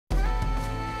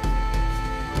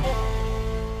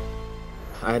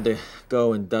I had to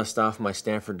go and dust off my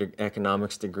Stanford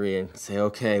economics degree and say,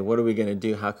 okay, what are we going to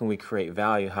do? How can we create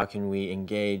value? How can we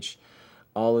engage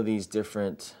all of these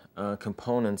different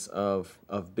components of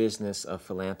business, of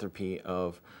philanthropy,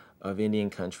 of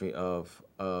Indian country, of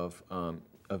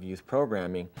youth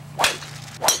programming?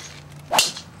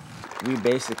 We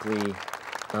basically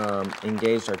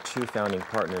engaged our two founding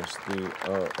partners, the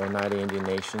Oneida Indian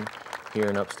Nation here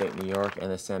in upstate New York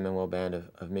and the San Manuel Band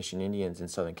of Mission Indians in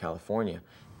Southern California.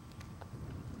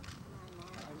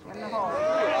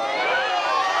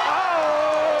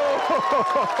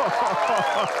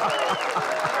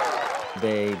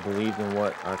 They believed in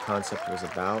what our concept was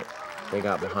about. They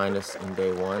got behind us in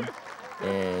day one,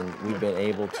 and we've been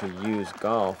able to use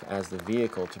golf as the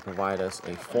vehicle to provide us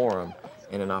a forum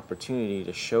and an opportunity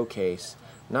to showcase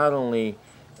not only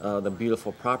the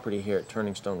beautiful property here at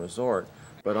Turning Stone Resort,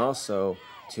 but also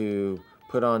to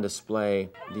put on display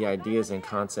the ideas and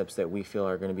concepts that we feel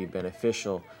are going to be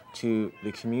beneficial to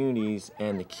the communities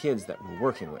and the kids that we're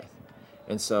working with.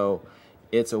 And so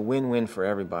it's a win-win for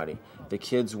everybody. The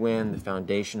kids win, the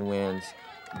foundation wins,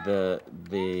 the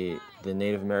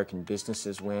Native American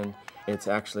businesses win. It's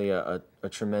actually a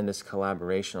tremendous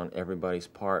collaboration on everybody's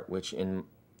part, which in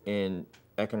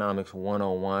Economics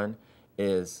 101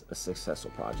 is a successful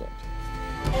project.